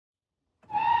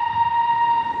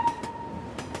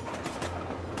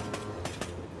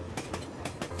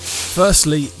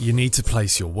Firstly, you need to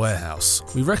place your warehouse.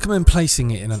 We recommend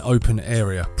placing it in an open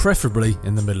area, preferably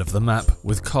in the middle of the map,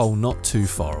 with coal not too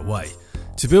far away.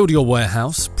 To build your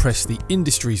warehouse, press the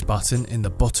Industries button in the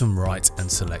bottom right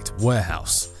and select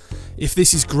Warehouse. If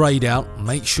this is greyed out,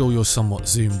 make sure you're somewhat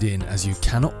zoomed in, as you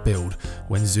cannot build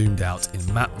when zoomed out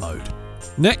in map mode.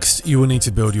 Next, you will need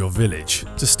to build your village.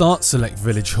 To start, select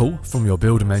Village Hall from your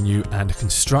builder menu and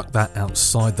construct that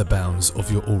outside the bounds of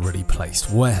your already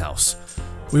placed warehouse.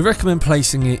 We recommend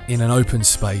placing it in an open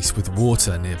space with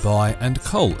water nearby and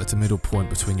coal at a middle point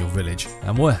between your village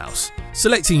and warehouse.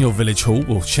 Selecting your village hall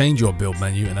will change your build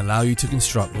menu and allow you to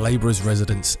construct labourers'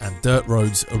 residence and dirt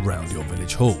roads around your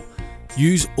village hall.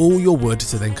 Use all your wood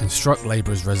to then construct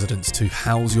labourers' residence to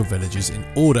house your villagers in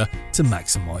order to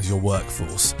maximise your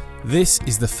workforce. This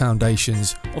is the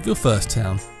foundations of your first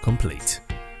town complete.